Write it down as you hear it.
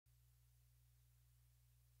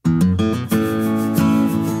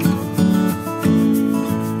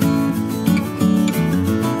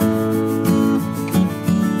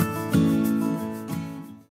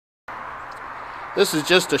This is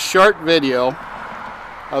just a short video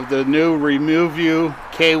of the new REMOVU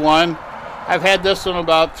K1. I've had this one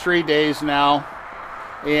about 3 days now,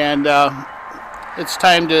 and it's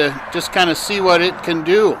time to just kind of see what it can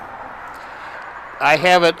do. I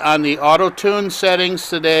have it on the auto-tune settings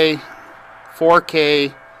today,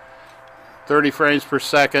 4K, 30 frames per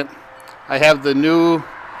second. I have the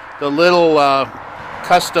little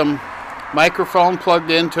custom microphone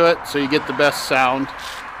plugged into it, so you get the best sound.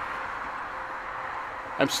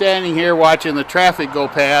 I'm standing here watching the traffic go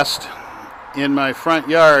past in my front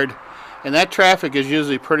yard, and that traffic is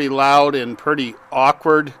usually pretty loud and pretty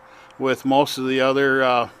awkward with most of the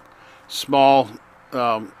other small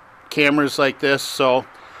cameras like this, so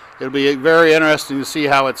it'll be very interesting to see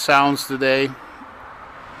how it sounds today.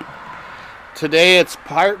 Today it's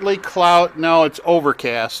partly cloud, no, it's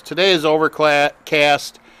overcast. Today is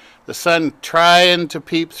overcast. The sun trying to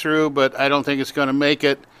peep through, but I don't think it's going to make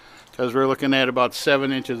it, because we're looking at about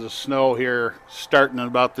 7 inches of snow here starting in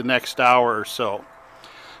about the next hour or so.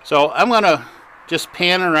 So I'm going to just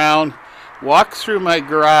pan around, walk through my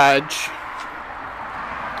garage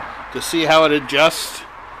to see how it adjusts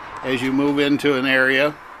as you move into an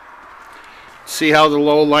area. See how the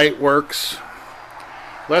low light works.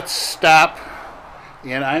 Let's stop,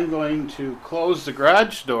 and I'm going to close the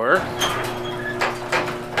garage door.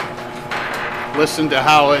 Listen to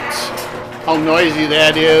how noisy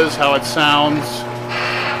that is, how it sounds.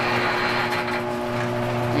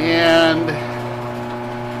 And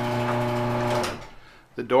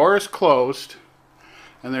the door is closed,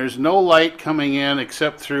 and there's no light coming in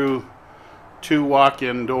except through 2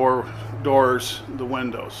 walk-in doors, the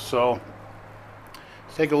windows. So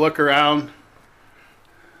let's take a look around.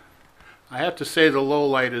 I have to say the low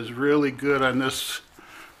light is really good on this.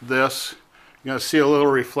 You're going to see a little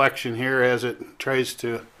reflection here as it tries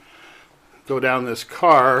to go down this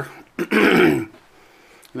car. And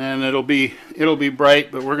then it'll be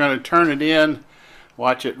bright, but we're going to turn it in,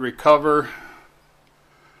 watch it recover.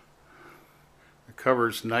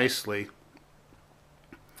 Recovers nicely.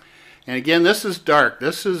 And again, this is dark.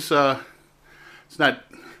 This is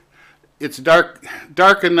it's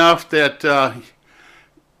dark enough that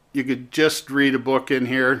you could just read a book in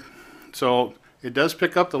here. So it does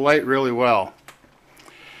pick up the light really well.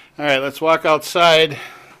 All right, let's walk outside.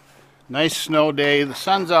 Nice snow day. The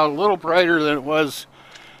sun's out a little brighter than it was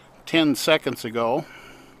 10 seconds ago.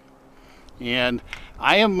 And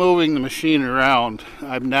I am moving the machine around.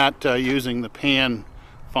 I'm not using the pan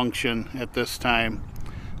function at this time,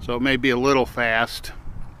 so it may be a little fast.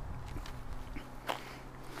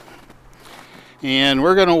 And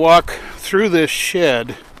we're going to walk through this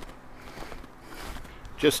shed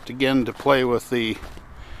just again to play with the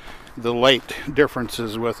light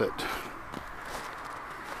differences with it.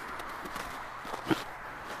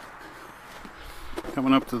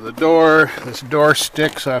 Coming up to the door. This door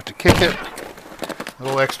sticks, so I have to kick it. A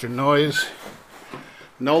little extra noise.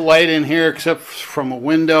 No light in here except from a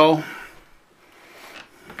window.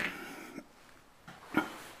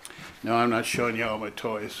 No, I'm not showing you all my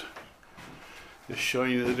toys. Just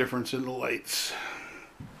showing you the difference in the lights.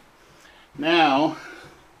 Now,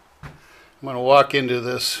 I'm going to walk into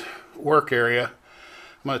this work area.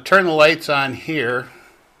 I'm going to turn the lights on here.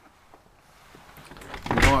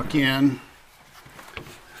 Walk in.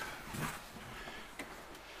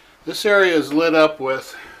 This area is lit up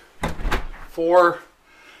with 4-foot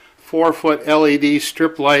LED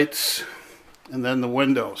strip lights, and then the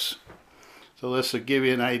windows. So this will give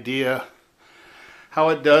you an idea how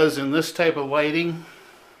it does in this type of lighting.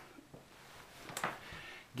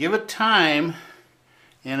 Give it time,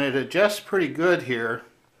 and it adjusts pretty good here.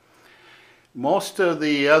 Most of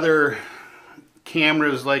the other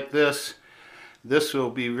cameras like this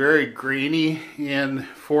will be very grainy in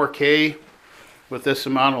 4K with this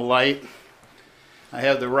amount of light. I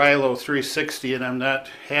have the Rilo 360, and I'm not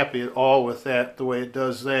happy at all with that, the way it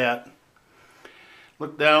does that.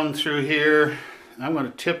 Look down through here. I'm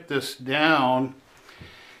going to tip this down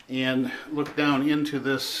and look down into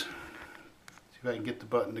this. See if I can get the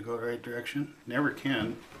button to go the right direction. Never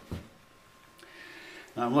can.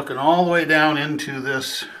 Now I'm looking all the way down into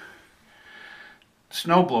this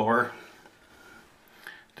snowblower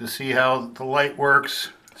to see how the light works,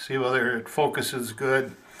 see whether it focuses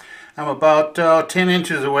good. I'm about 10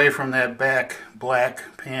 inches away from that back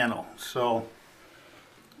black panel, so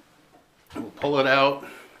we'll pull it out.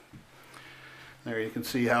 There you can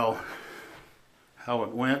see how it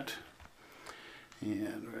went.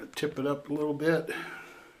 And we're going to tip it up a little bit.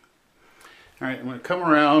 Alright, I'm going to come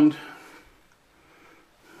around.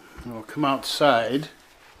 I'll come outside.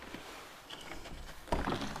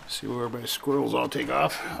 See where my squirrels all take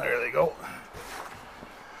off. There they go.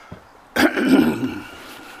 I'm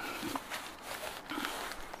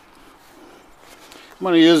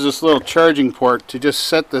going to use this little charging port to just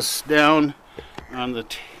set this down on the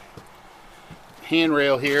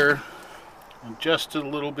handrail here, adjust it a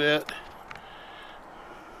little bit,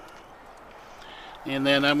 and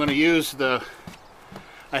then I'm going to use I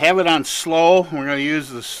have it on slow. We're going to use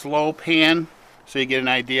the slow pan so you get an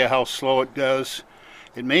idea how slow it goes.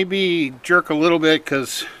 It may be jerk a little bit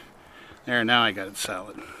because there, now I got it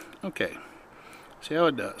solid. Okay, see how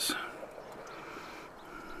it does.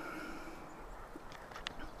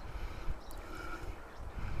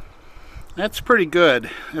 That's pretty good.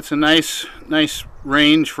 That's a nice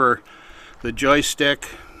range for the joystick.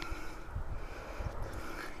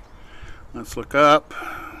 Let's look up.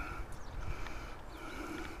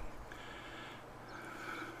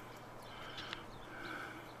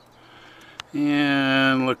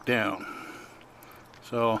 And look down.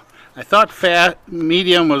 So I thought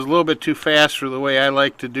medium was a little bit too fast for the way I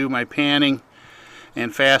like to do my panning,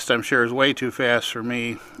 and fast I'm sure is way too fast for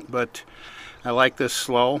me, but I like this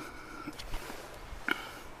slow.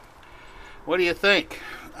 What do you think?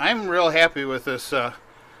 I'm real happy with this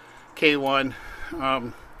K1.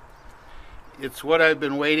 It's what I've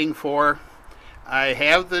been waiting for. I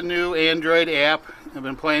have the new Android app. I've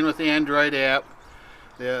been playing with the Android app.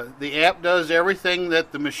 The app does everything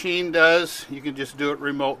that the machine does. You can just do it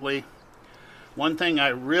remotely. One thing I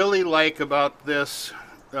really like about this,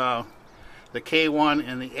 the K1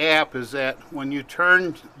 and the app, is that when you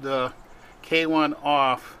turn the K1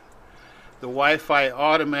 off, the Wi-Fi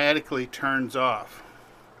automatically turns off.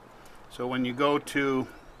 So when you go to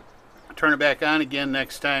turn it back on again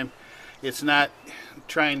next time, it's not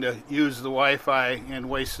trying to use the Wi-Fi and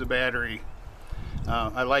waste the battery.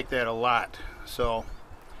 I like that a lot. So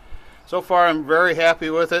far I'm very happy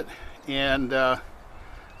with it, and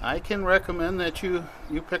I can recommend that you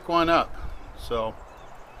pick one up. So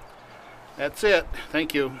that's it.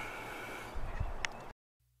 Thank you.